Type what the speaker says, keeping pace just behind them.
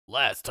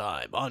Last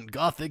time on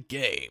Gothic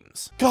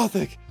Games.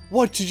 Gothic,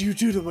 what did you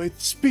do to my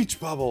speech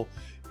bubble?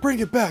 Bring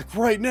it back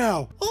right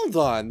now! Hold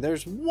on,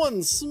 there's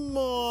one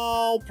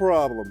small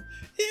problem.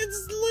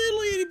 It's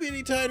little itty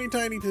bitty tiny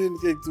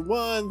it's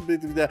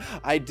one.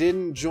 I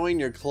didn't join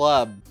your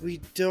club. We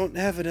don't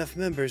have enough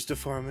members to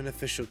form an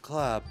official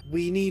club.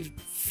 We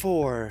need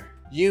 4.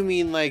 You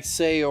mean like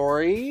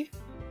Sayori?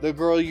 The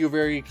girl you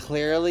very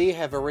clearly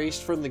have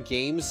erased from the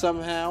game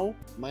somehow?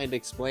 Mind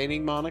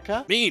explaining,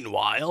 Monica?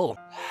 Meanwhile,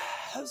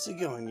 how's it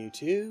going, you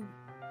two?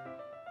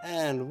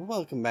 And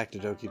welcome back to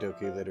Doki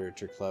Doki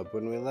Literature Club.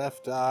 When we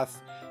left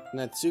off,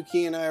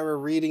 Natsuki and I were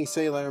reading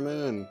Sailor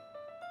Moon,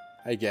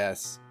 I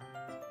guess.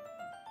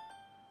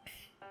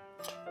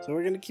 So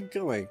we're gonna keep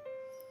going.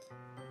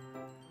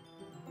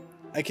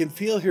 I can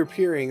feel her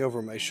peering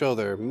over my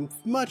shoulder,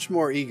 much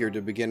more eager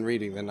to begin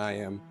reading than I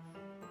am.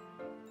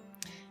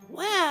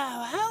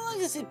 Wow, how long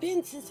has it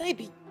been since I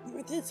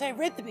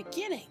read the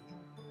beginning?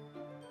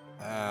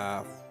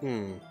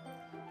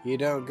 You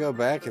don't go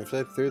back and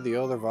flip through the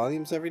older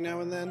volumes every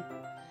now and then?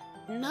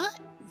 Not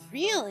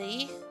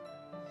really.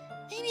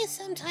 Maybe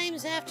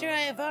sometimes after I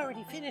have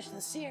already finished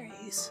the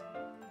series.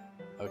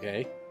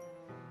 Okay.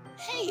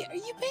 Hey, are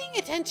you paying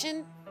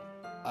attention?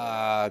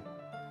 I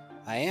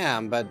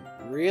am, but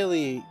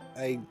really,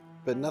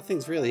 but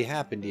nothing's really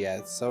happened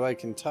yet, so I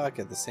can talk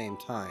at the same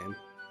time.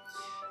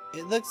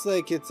 It looks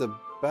like it's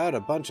about a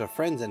bunch of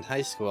friends in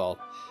high school.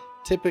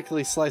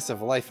 Typically slice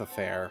of life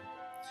affair.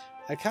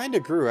 I kinda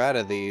grew out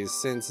of these,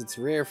 since it's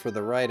rare for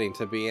the writing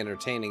to be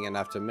entertaining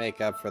enough to make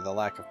up for the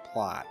lack of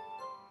plot.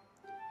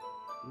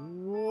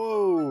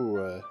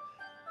 Whoa!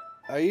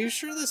 Are you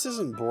sure this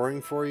isn't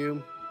boring for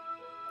you?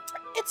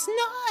 It's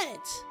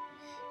not!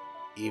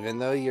 Even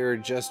though you're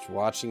just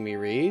watching me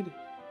read?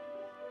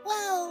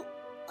 Well,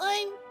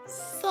 I'm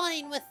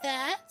fine with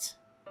that.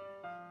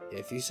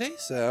 If you say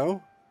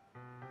so.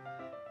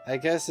 I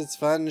guess it's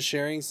fun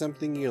sharing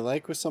something you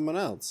like with someone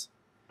else.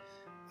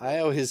 I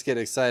always get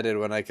excited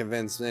when I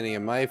convince any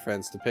of my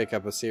friends to pick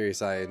up a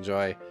series I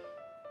enjoy.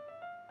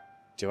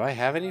 Do I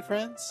have any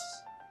friends?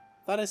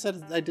 Thought I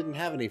said I didn't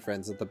have any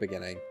friends at the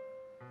beginning.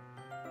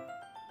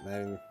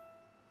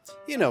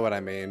 You know what I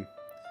mean.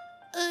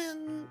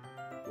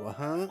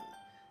 Huh?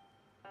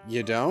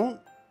 You don't?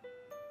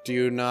 Do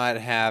you not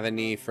have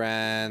any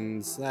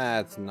friends?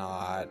 That's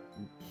not...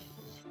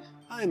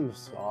 I'm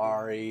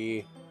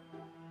sorry.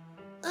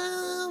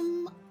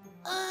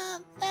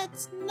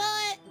 That's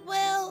not...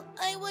 Well,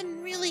 I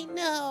wouldn't really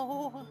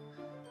know.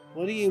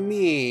 What do you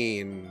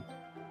mean?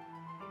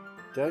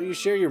 Don't you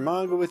share your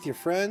manga with your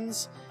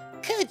friends?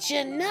 Could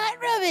you not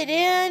rub it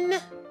in?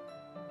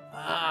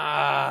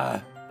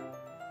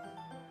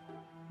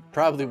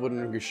 Probably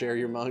wouldn't share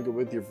your manga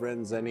with your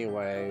friends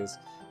anyways.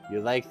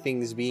 You like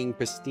things being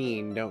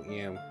pristine, don't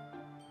you?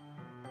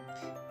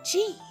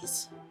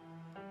 Jeez.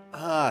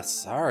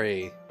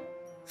 Sorry.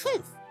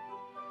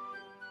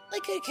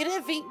 Like I could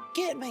ever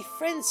get my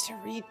friends to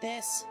read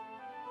this.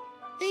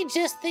 They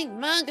just think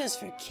manga's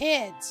for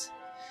kids.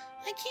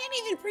 I can't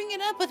even bring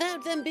it up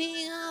without them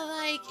being all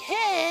like,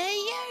 hey,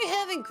 you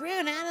haven't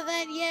grown out of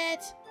that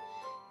yet.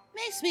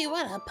 Makes me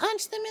want to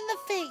punch them in the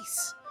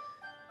face.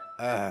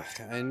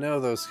 I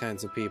know those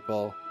kinds of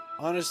people.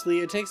 Honestly,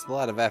 it takes a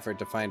lot of effort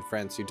to find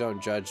friends who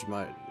don't judge,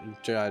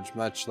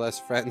 much less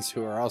friends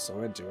who are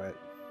also into it.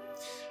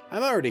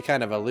 I'm already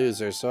kind of a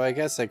loser, so I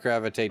guess I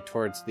gravitate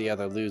towards the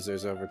other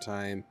losers over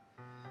time.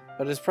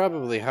 But it's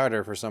probably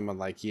harder for someone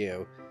like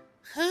you.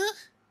 Huh?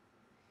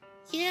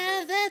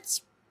 Yeah,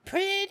 that's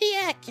pretty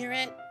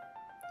accurate.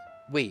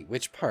 Wait,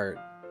 which part?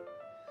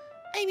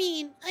 I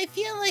mean, I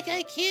feel like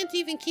I can't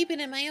even keep it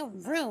in my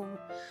own room.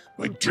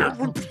 My dad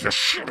would beat the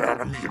shit out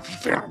of me if he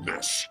found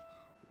this.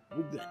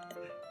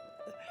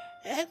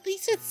 At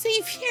least it's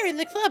safe here in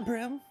the club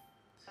room.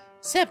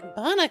 Except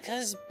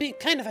Monica's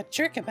kind of a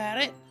jerk about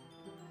it.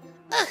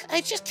 Ugh,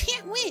 I just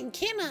can't win,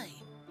 can I?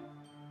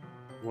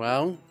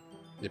 Well,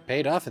 it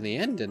paid off in the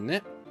end, didn't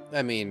it?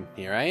 I mean,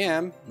 here I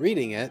am,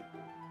 reading it.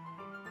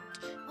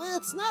 Well,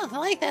 it's not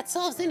like that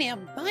solves any of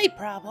my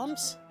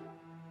problems.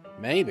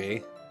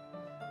 Maybe.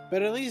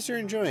 But at least you're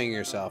enjoying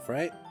yourself,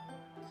 right?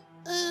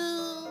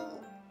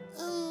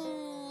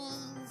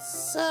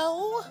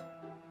 So?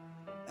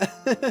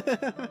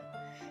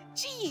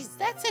 Jeez,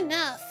 that's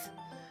enough.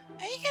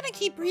 Are you gonna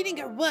keep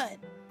reading or what?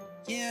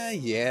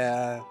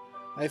 Yeah.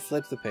 I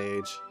flipped the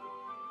page.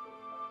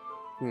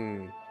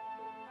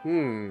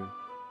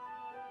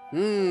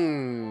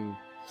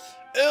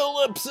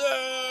 Ellipses!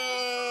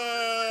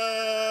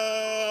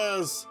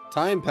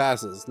 Time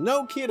passes.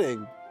 No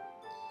kidding.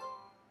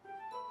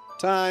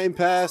 Time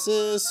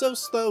passes so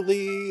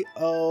slowly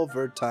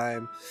over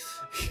time.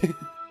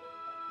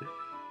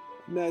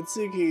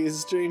 Natsuki is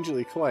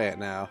strangely quiet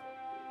now.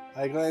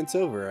 I glance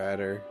over at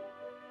her.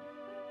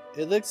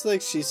 It looks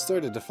like she's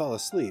started to fall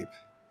asleep.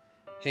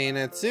 Hey,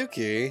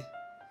 Natsuki.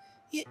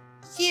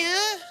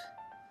 Yeah?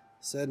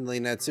 Suddenly,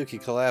 Natsuki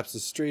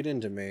collapses straight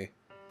into me.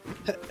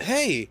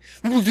 Hey!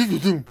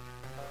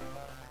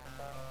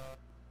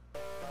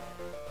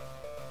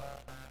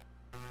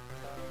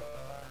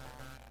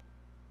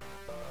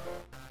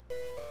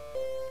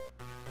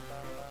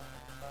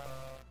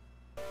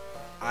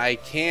 I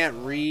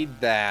can't read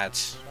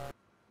that.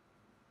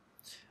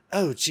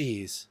 Oh,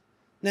 jeez.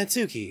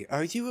 Natsuki,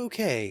 are you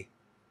okay?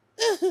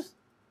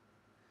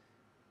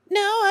 No,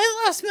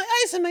 I lost my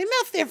eyes and my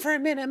mouth there for a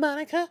minute,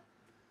 Monica.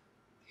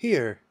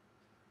 Here.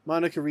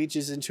 Monica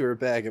reaches into her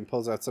bag and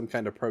pulls out some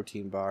kind of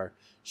protein bar.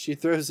 She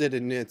throws it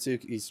in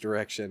Natsuki's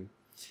direction.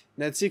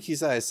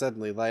 Natsuki's eyes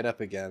suddenly light up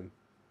again.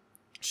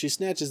 She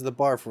snatches the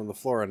bar from the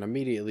floor and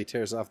immediately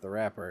tears off the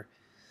wrapper.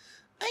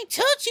 I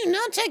told you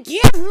not to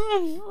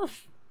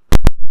give...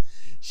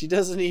 She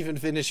doesn't even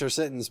finish her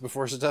sentence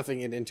before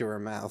stuffing it into her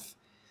mouth.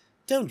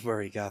 Don't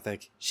worry,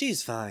 Gothic.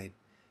 She's fine.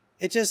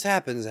 It just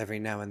happens every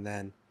now and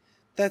then.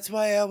 That's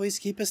why I always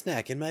keep a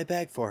snack in my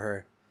bag for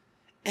her.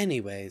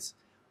 Anyways,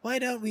 why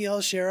don't we all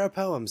share our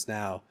poems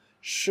now?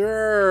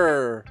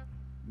 Sure,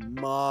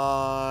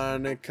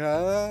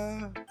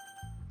 Monica.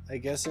 I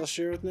guess I'll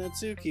share with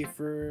Natsuki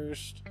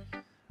first.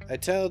 I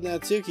told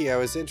Natsuki I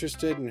was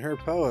interested in her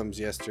poems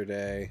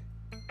yesterday.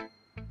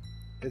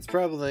 It's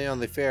probably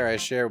only fair I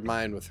share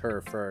mine with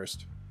her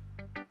first.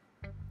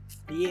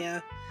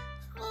 Yeah.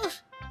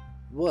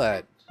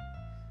 What?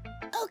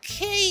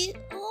 Okay,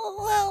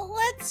 well,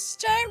 let's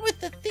start with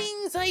the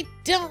things I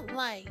don't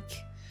like.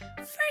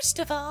 First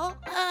of all,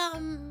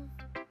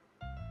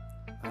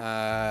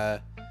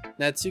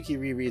 Natsuki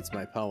rereads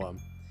my poem.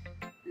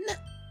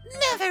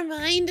 Never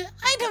mind.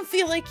 I don't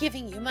feel like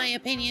giving you my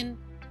opinion.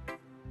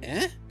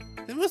 Eh?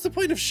 Then what's the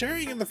point of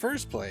sharing in the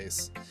first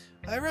place?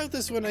 I wrote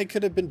this when I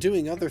could have been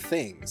doing other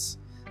things.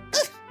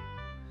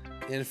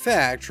 In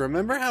fact,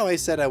 remember how I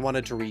said I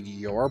wanted to read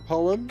your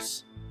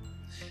poems?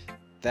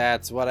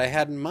 That's what I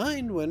had in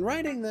mind when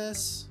writing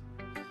this.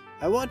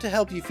 I want to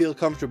help you feel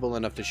comfortable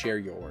enough to share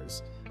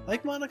yours,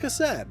 like Monica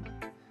said.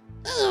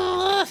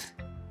 Ugh.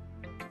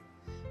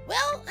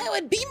 Well, I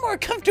would be more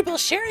comfortable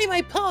sharing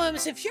my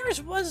poems if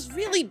yours was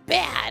really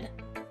bad.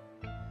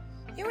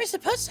 You were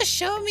supposed to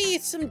show me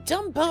some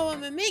dumb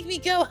poem and make me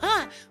go,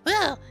 huh,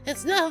 well,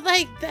 it's not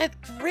like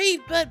that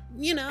great, but,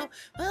 you know,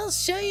 I'll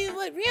show you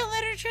what real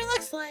literature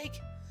looks like.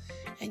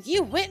 And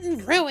you went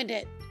and ruined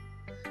it.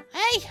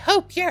 I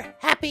hope you're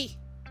happy.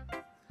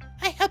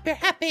 I hope you're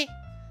happy.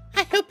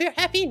 I hope you're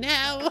happy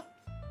now.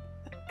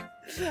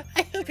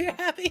 I hope you're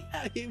happy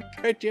how you've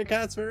hurt your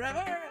cause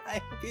forever.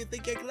 I hope you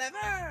think you're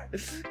clever.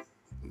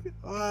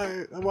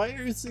 Why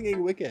are you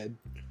singing Wicked?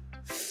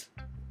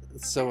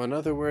 So in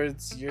other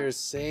words, you're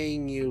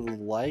saying you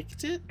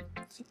liked it?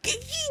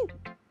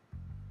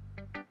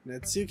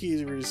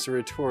 Natsuki's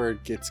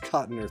retort gets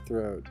caught in her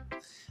throat.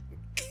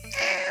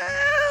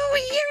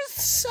 Oh, you're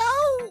so...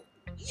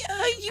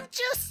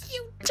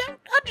 You don't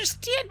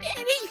understand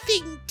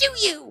anything, do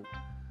you?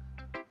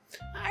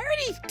 I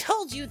already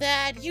told you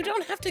that. You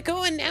don't have to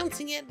go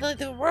announcing it to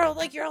the world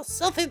like you're all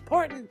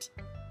self-important.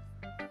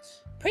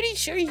 Pretty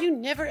sure you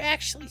never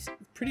actually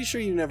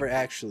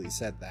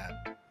said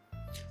that.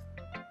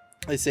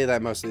 I say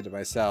that mostly to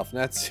myself.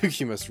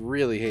 Natsuki must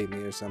really hate me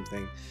or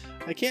something.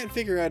 I can't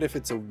figure out if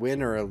it's a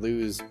win or a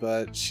lose,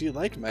 but she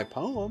liked my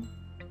poem.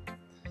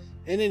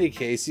 In any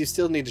case, you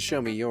still need to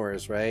show me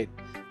yours, right?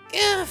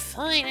 Yeah,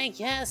 fine, I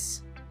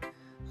guess.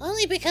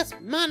 Only because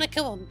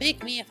Monica will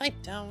make me if I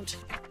don't.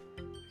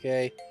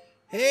 Okay.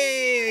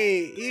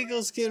 Hey,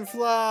 eagles can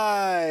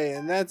fly!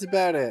 And that's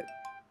about it.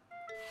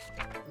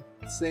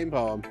 Same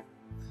poem.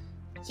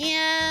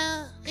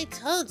 Yeah, I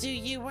told you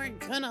you weren't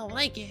gonna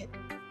like it.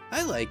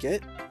 I like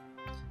it.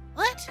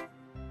 What?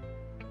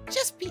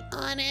 Just be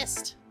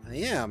honest. I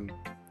am.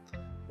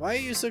 Why are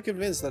you so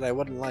convinced that I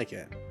wouldn't like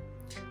it?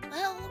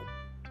 Well,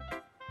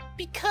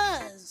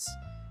 because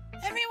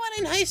everyone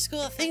in high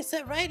school thinks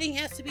that writing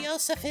has to be all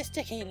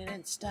sophisticated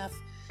and stuff,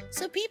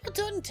 so people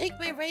don't take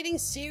my writing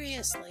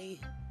seriously.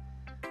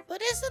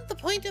 But isn't the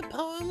point of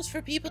poems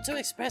for people to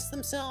express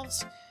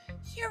themselves?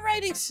 Your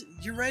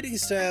writing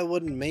style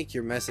wouldn't make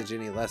your message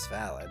any less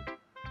valid.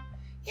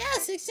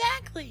 Yes,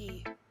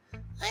 exactly.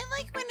 I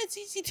like when it's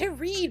easy to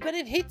read, but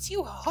it hits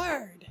you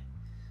hard.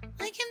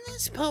 Like in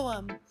this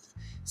poem.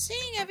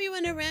 Seeing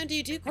everyone around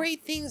you do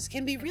great things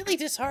can be really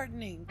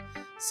disheartening,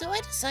 so I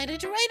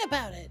decided to write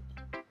about it.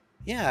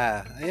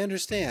 Yeah, I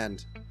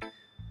understand.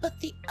 But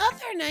the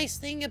other nice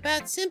thing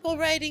about simple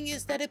writing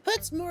is that it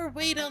puts more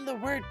weight on the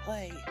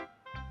wordplay.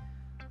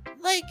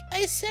 Like,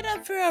 I set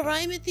up for a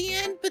rhyme at the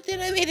end, but then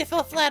I made it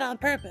fall flat on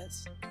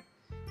purpose.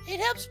 It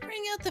helps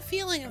bring out the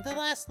feeling of the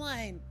last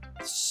line.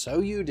 So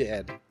you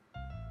did.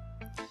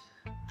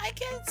 I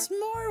guess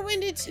more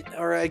went into...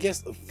 Or I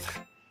guess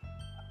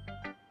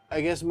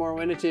more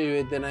went into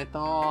it than I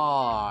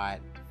thought.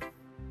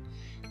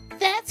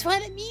 That's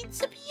what it means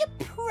to be a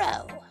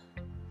pro.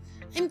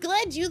 I'm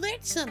glad you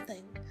learned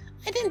something.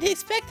 I didn't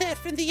expect that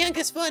from the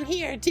youngest one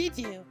here, did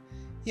you?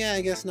 Yeah,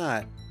 I guess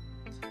not.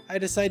 I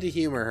decided to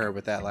humor her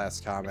with that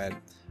last comment.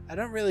 I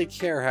don't really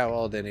care how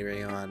old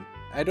everyone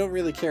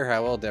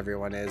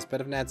is,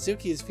 but if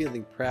Natsuki is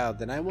feeling proud,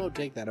 then I won't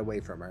take that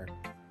away from her.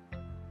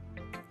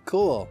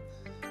 Cool.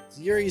 It's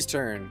Yuri's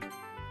turn.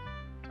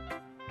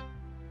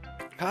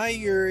 Hi,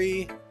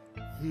 Yuri.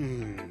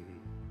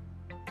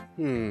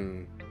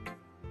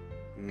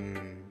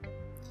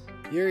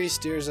 Yuri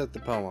stares at the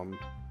poem.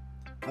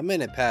 A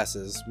minute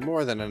passes,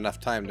 more than enough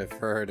time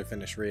for her to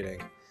finish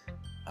reading.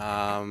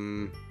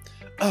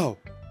 Oh!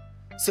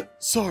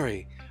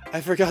 Sorry,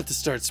 I forgot to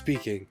start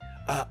speaking.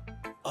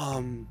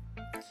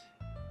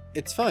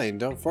 It's fine,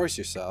 don't force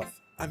yourself.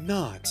 I'm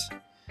not.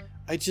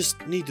 I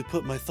just need to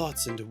put my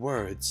thoughts into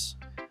words.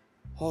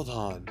 Hold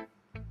on.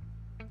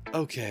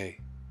 Okay.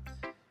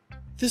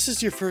 This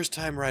is your first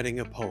time writing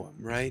a poem,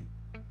 right?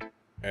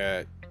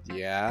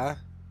 Yeah?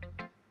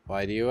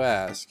 Why do you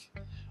ask?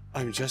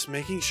 I'm just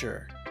making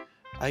sure.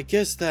 I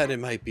guess that it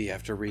might be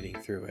after reading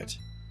through it.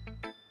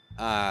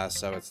 Ah,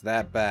 so it's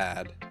that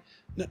bad.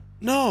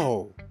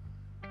 No!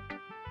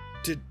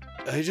 Did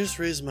I just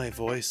raise my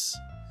voice?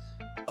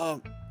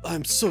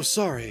 I'm so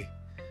sorry.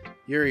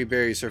 Yuri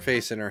buries her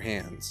face in her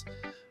hands.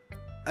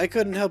 I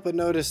couldn't help but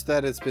notice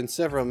that it's been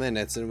several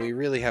minutes and we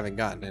really haven't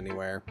gotten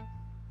anywhere.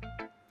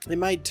 It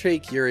might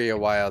take Yuri a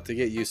while to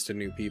get used to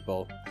new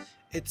people.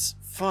 It's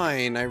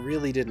fine, I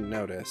really didn't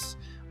notice.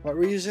 What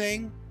were you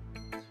saying?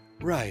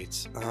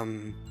 Right,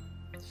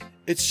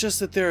 it's just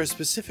that there are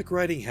specific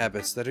writing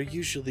habits that are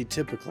usually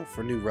typical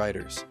for new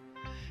writers.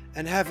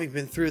 And having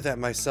been through that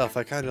myself,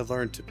 I kind of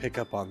learned to pick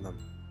up on them.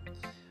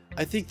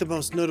 I think the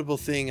most notable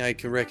thing I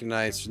can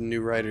recognize from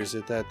new writers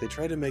is that they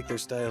try to make their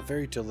style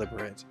very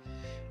deliberate.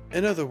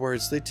 In other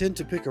words, they tend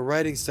to pick a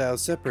writing style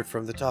separate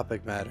from the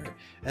topic matter,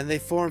 and they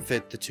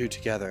form-fit the two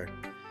together.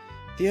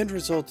 The end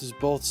result is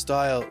both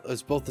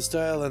the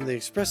style and the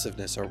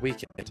expressiveness are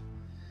weakened.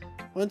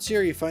 Once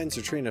Yuri finds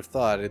her train of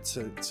thought, it's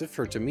as if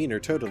her demeanor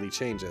totally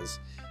changes.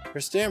 Her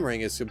stammering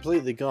is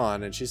completely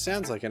gone, and she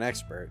sounds like an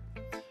expert.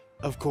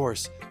 Of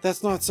course,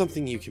 that's not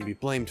something you can be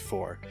blamed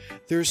for.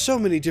 There are so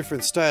many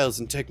different styles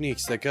and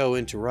techniques that go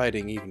into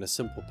writing even a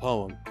simple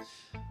poem.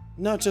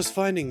 Not just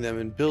finding them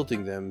and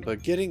building them,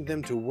 but getting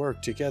them to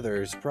work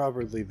together is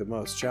probably the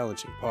most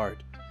challenging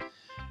part.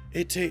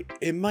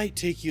 It might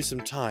take you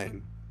some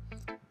time,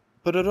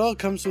 but it all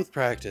comes with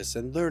practice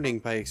and learning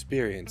by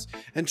experience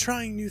and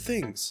trying new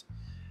things.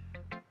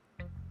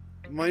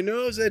 My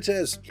nose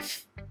itches.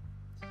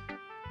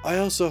 I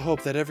also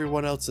hope that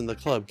everyone else in the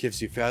club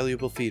gives you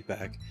valuable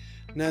feedback.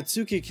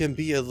 Natsuki can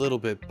be a little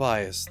bit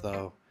biased,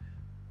 though.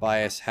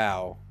 Biased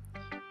how?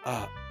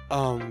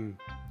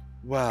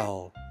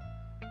 Well,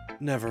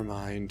 never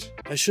mind.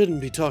 I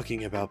shouldn't be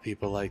talking about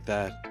people like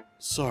that.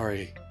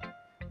 Sorry.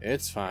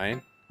 It's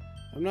fine.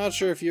 I'm not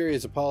sure if Yuri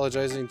is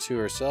apologizing to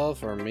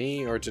herself, or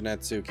me, or to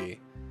Natsuki.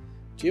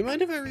 Do you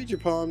mind if I read your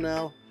poem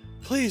now?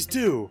 Please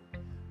do!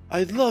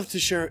 I'd love to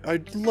share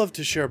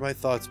my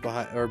thoughts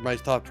my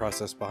thought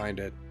process behind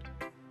it.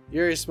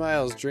 Yuri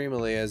smiles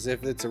dreamily as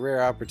if it's a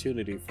rare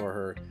opportunity for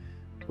her,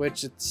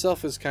 which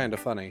itself is kind of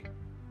funny.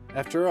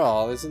 After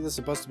all, isn't this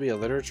supposed to be a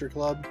literature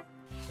club?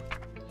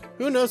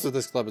 Who knows what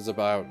this club is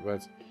about,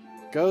 but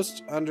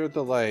Ghost Under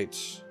the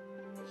Light.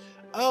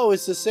 Oh,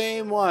 it's the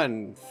same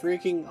one!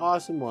 Freaking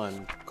awesome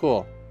one.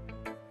 Cool.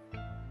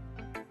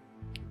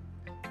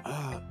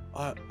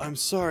 I'm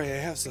sorry I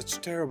have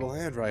such terrible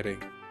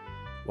handwriting.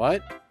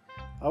 What?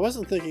 I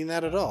wasn't thinking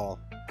that at all.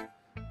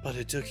 But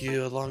it took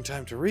you a long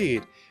time to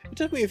read. It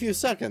took me a few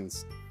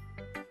seconds.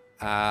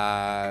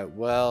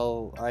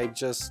 Well, I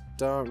just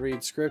don't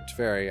read script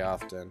very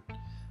often.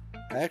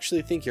 I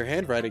actually think your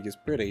handwriting is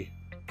pretty.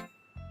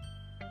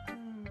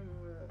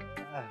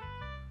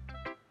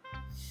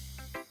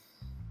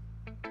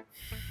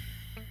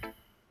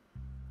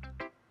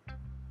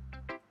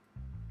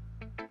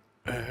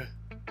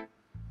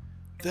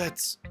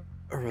 That's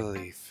a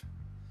relief.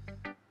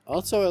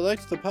 Also, I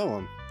liked the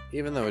poem.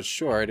 Even though it's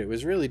short, it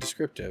was really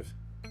descriptive.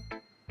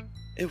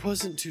 It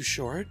wasn't too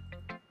short.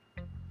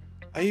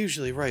 I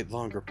usually write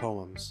longer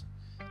poems.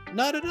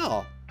 Not at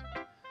all.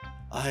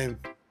 I'm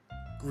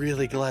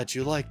really glad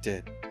you liked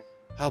it.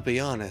 I'll be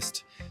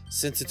honest,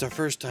 since it's our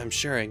first time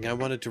sharing, I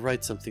wanted to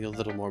write something a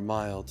little more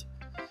mild.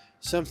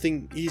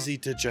 Something easy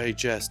to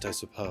digest, I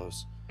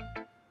suppose.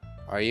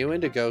 Are you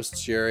into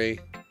ghosts, Yuri?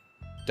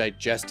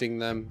 Digesting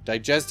them?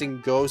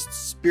 Digesting ghosts?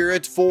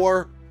 Spirit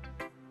for?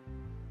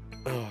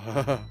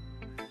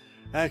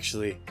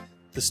 Actually,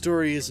 the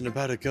story isn't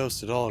about a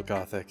ghost at all,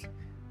 Gothic.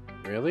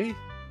 Really?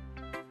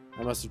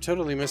 I must have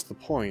totally missed the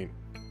point.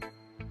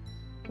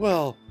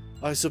 Well,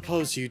 I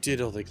suppose you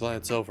did only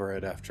glance over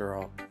it after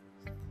all.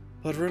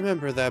 But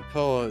remember that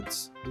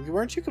poets...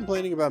 Weren't you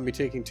complaining about me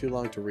taking too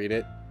long to read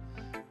it?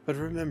 But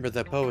remember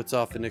that poets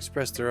often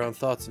express their own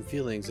thoughts and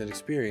feelings and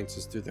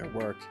experiences through their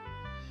work.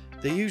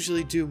 They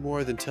usually do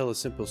more than tell a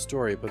simple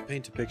story, but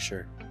paint a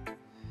picture.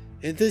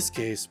 In this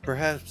case,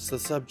 perhaps the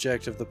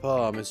subject of the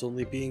poem is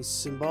only being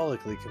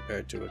symbolically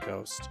compared to a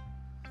ghost.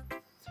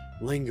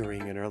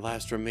 Lingering in her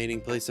last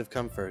remaining place of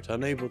comfort,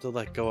 unable to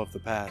let go of the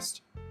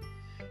past,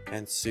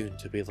 and soon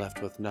to be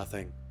left with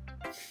nothing.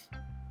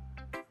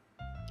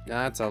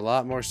 That's a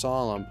lot more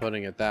solemn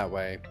putting it that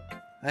way.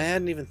 I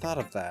hadn't even thought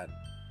of that.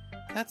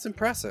 That's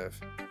impressive.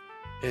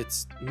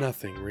 It's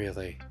nothing,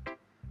 really.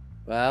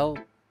 Well,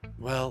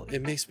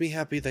 it makes me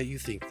happy that you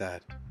think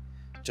that.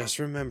 Just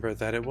remember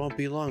that it won't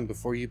be long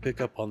before you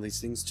pick up on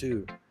these things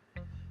too.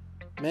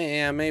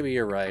 Yeah, maybe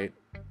you're right.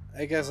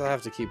 I guess I'll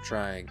have to keep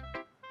trying.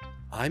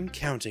 I'm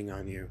counting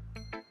on you.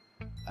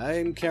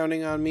 I'm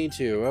counting on me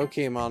too.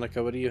 Okay,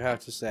 Monica, what do you have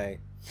to say?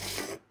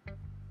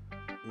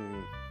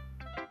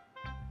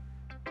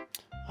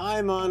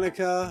 Hi,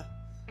 Monica.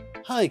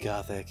 Hi,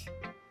 Gothic.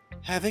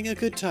 Having a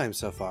good time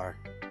so far?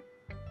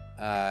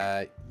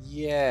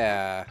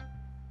 Yeah.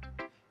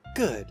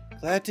 Good.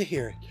 Glad to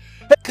hear it.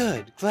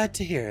 Good. Glad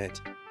to hear it.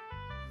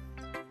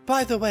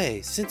 By the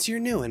way, since you're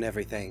new and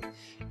everything,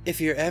 if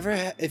you ever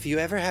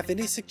have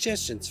any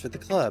suggestions for the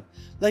club,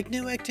 like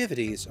new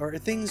activities or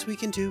things we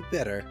can do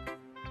better,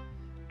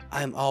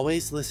 I'm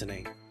always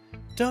listening.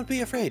 Don't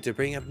be afraid to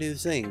bring up new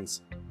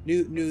things.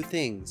 New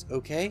things,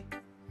 okay?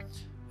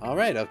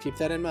 Alright, I'll keep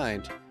that in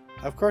mind.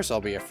 Of course I'll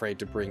be afraid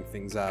to bring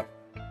things up.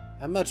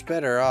 I'm much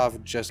better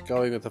off just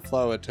going with the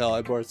flow until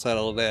I'm more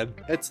settled in.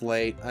 It's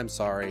late, I'm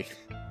sorry.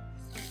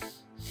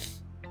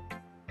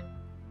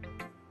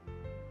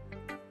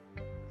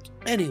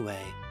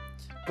 Anyway,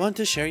 want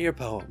to share your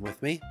poem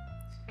with me?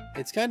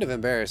 It's kind of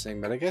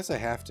embarrassing, but I guess I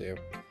have to.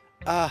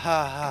 Ah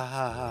ha ha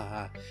ha ha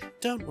ha.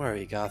 Don't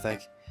worry,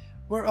 Gothic.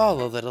 We're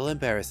all a little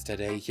embarrassed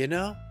today, you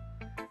know?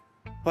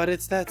 But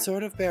it's that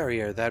sort of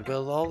barrier that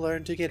we'll all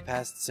learn to get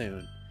past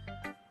soon.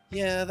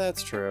 Yeah,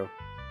 that's true.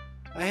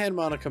 I hand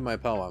Monica my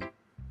poem.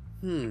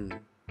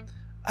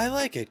 I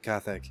like it,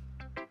 Gothic.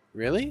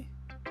 Really?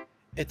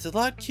 It's a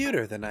lot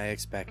cuter than I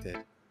expected.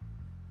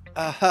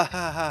 Ah ha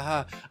ha ha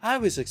ha. I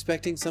was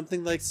expecting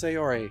something like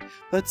Sayori,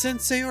 but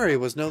since Sayori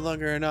was no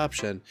longer an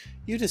option,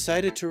 you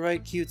decided to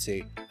write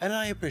cutesy, and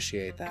I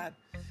appreciate that.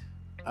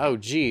 Oh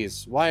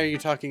geez, why are you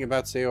talking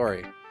about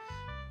Sayori?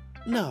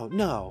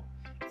 No.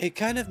 It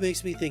kind of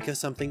makes me think of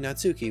something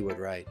Natsuki would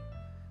write.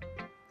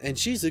 And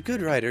she's a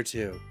good writer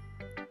too.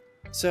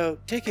 So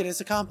take it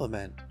as a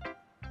compliment.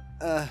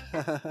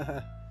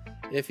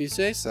 If you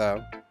say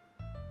so.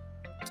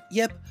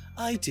 Yep,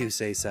 I do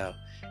say so.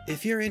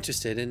 If you're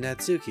interested in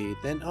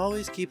Natsuki, then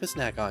always keep a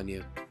snack on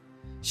you.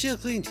 She'll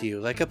cling to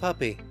you like a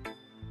puppy.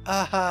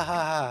 Ah ha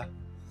ha ha.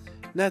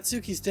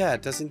 Natsuki's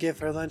dad doesn't give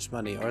her lunch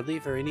money or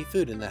leave her any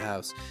food in the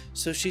house,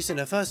 so she's in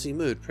a fussy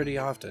mood pretty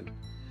often.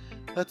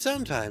 But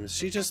sometimes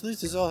she just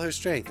loses all her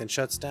strength and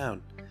shuts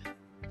down.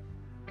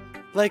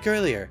 Like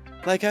earlier,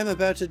 like I'm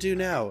about to do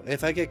now,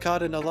 if I get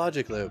caught in a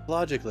logic loop,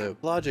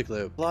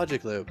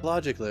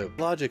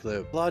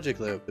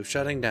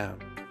 shutting down.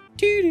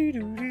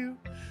 Doo-doo-doo-doo.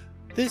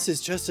 This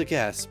is just a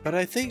guess, but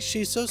I think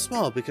she's so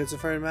small because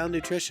of her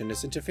malnutrition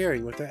is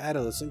interfering with her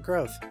adolescent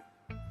growth.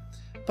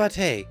 But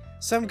hey,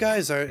 some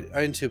guys are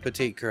into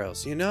petite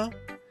girls, you know?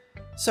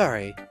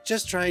 Sorry,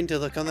 just trying to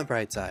look on the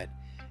bright side.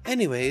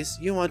 Anyways,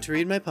 you want to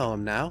read my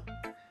poem now?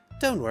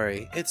 Don't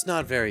worry, it's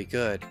not very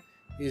good.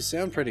 You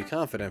sound pretty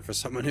confident for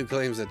someone who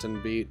claims it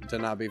to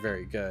not be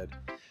very good.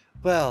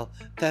 Well,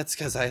 that's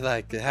because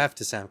I have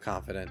to sound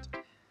confident.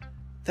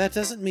 That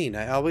doesn't mean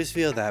I always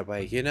feel that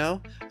way, you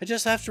know? I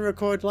just have to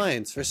record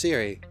lines for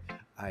Siri.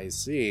 I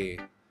see.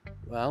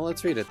 Well,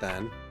 let's read it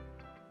then.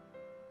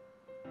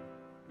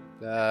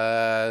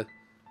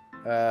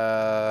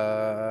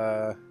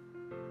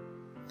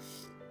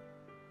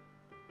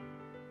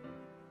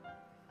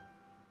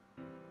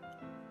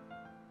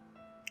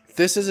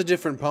 This is a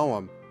different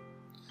poem.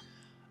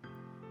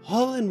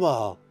 Hole in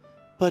wall,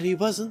 but he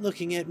wasn't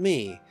looking at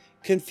me.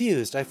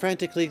 Confused, I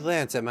frantically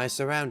glance at my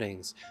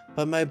surroundings,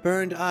 but my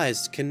burned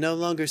eyes can no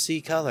longer see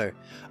color.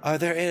 Are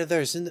there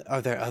others in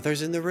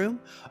the room?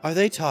 Are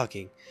they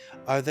talking?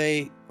 Are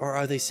they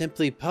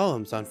simply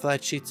poems on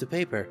flat sheets of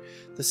paper?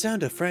 The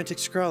sound of frantic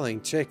scrawling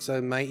checks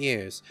on my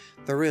ears.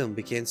 The room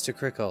begins to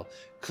crickle,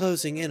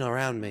 closing in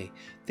around me.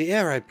 The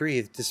air I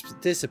breathe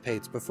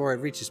dissipates before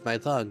it reaches my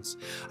lungs.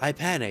 I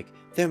panic.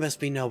 There must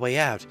be no way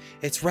out.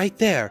 It's right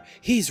there.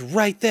 He's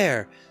right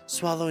there.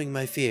 Swallowing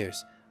my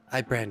fears,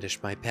 I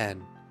brandish my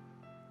pen.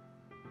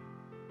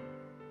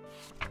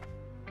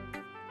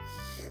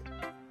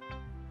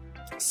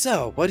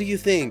 So, what do you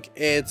think?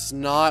 It's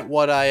not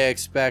what I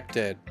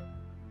expected.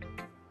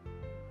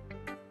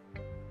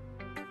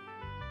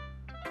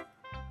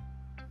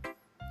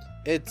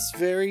 It's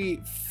very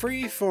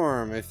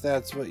freeform, if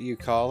that's what you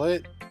call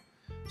it.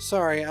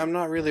 Sorry, I'm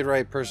not really the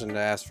right person to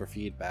ask for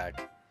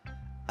feedback.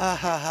 Ah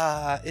ha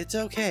ha, it's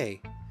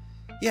okay.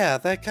 Yeah,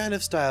 that kind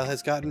of style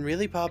has gotten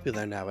really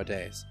popular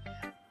nowadays.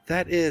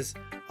 That is,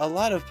 a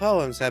lot of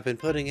poems have been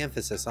putting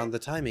emphasis on the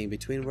timing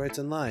between words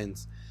and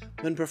lines.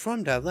 When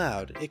performed out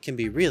loud, it can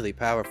be really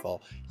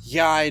powerful.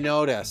 Yeah, I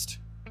noticed.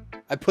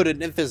 I put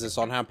an emphasis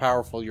on how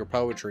powerful your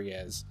poetry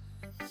is.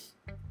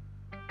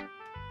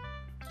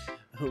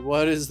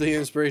 What is the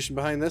inspiration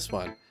behind this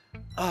one?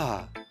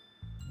 Ah,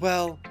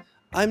 well,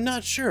 I'm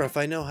not sure if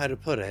I know how to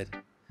put it.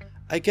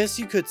 I guess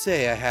you could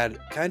say I had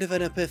kind of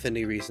an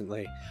epiphany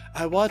recently.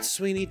 I watched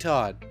Sweeney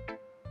Todd.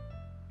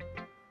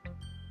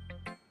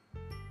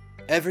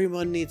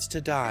 Everyone needs to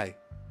die.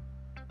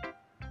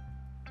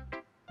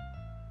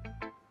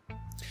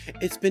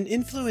 It's been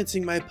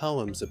influencing my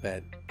poems a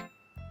bit.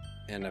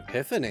 An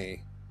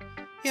epiphany?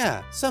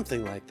 Yeah,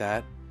 something like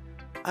that.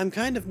 I'm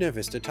kind of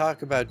nervous to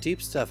talk about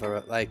deep stuff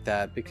like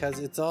that because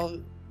it's all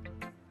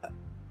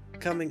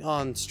coming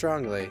on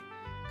strongly.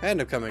 Kind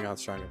of coming on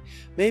stronger.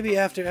 Maybe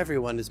after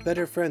everyone is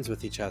better friends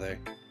with each other.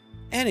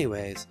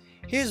 Anyways,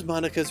 here's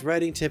Monica's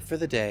writing tip for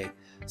the day.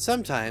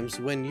 Sometimes,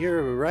 when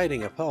you're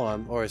writing a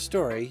poem or a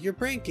story, your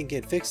brain can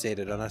get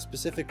fixated on a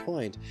specific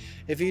point.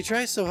 If you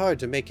try so hard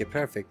to make it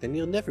perfect, then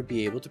you'll never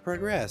be able to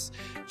progress.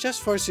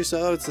 Just force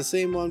yourself. Oh, it's the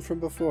same one from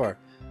before.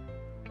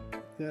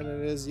 That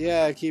it is.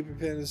 Yeah, keep your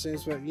pen in the same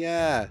spot.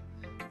 Yeah.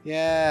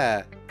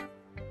 Yeah.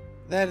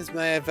 That is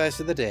my advice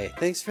for the day.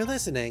 Thanks for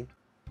listening.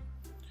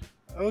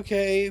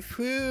 Okay,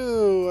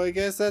 whew, I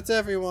guess that's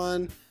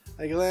everyone.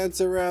 I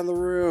glance around the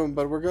room,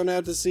 but we're gonna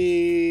have to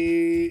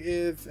see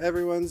if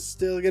everyone's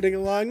still getting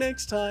along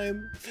next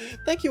time.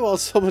 Thank you all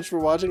so much for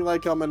watching.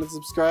 Like, comment, and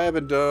subscribe,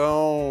 and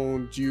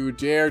don't you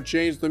dare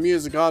change the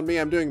music on me.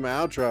 I'm doing my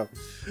outro.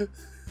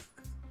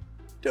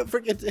 Don't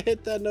forget to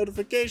hit that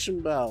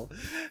notification bell.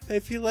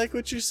 If you like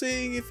what you're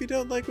seeing, if you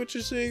don't like what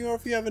you're seeing, or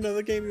if you have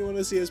another game you want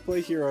to see us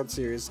play here on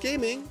Serious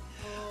Gaming,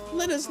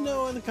 let us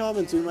know in the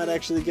comments. We might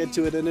actually get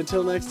to it. And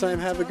until next time,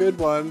 have a good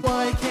one.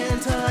 Why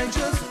can't I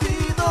just be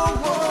the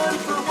one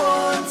for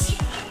once?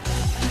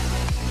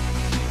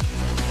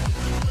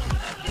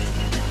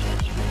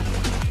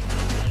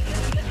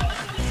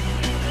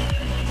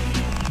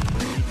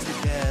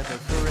 Together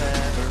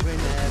forever, we're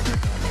never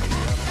gonna be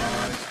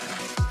apart.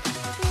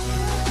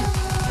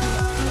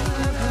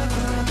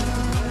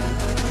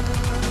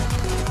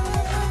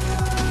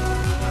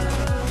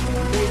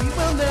 Maybe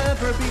we'll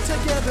never be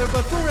together,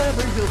 but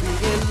forever you'll be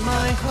in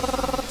my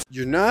heart.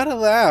 You're not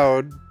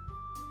allowed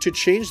to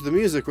change the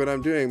music when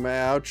I'm doing my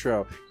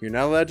outro. You're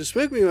not allowed to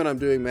spook me when I'm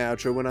doing my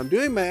outro. When I'm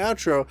doing my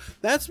outro,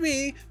 that's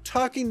me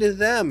talking to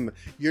them.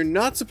 You're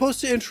not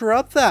supposed to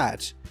interrupt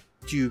that.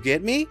 Do you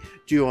get me?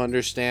 Do you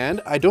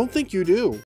understand? I don't think you do.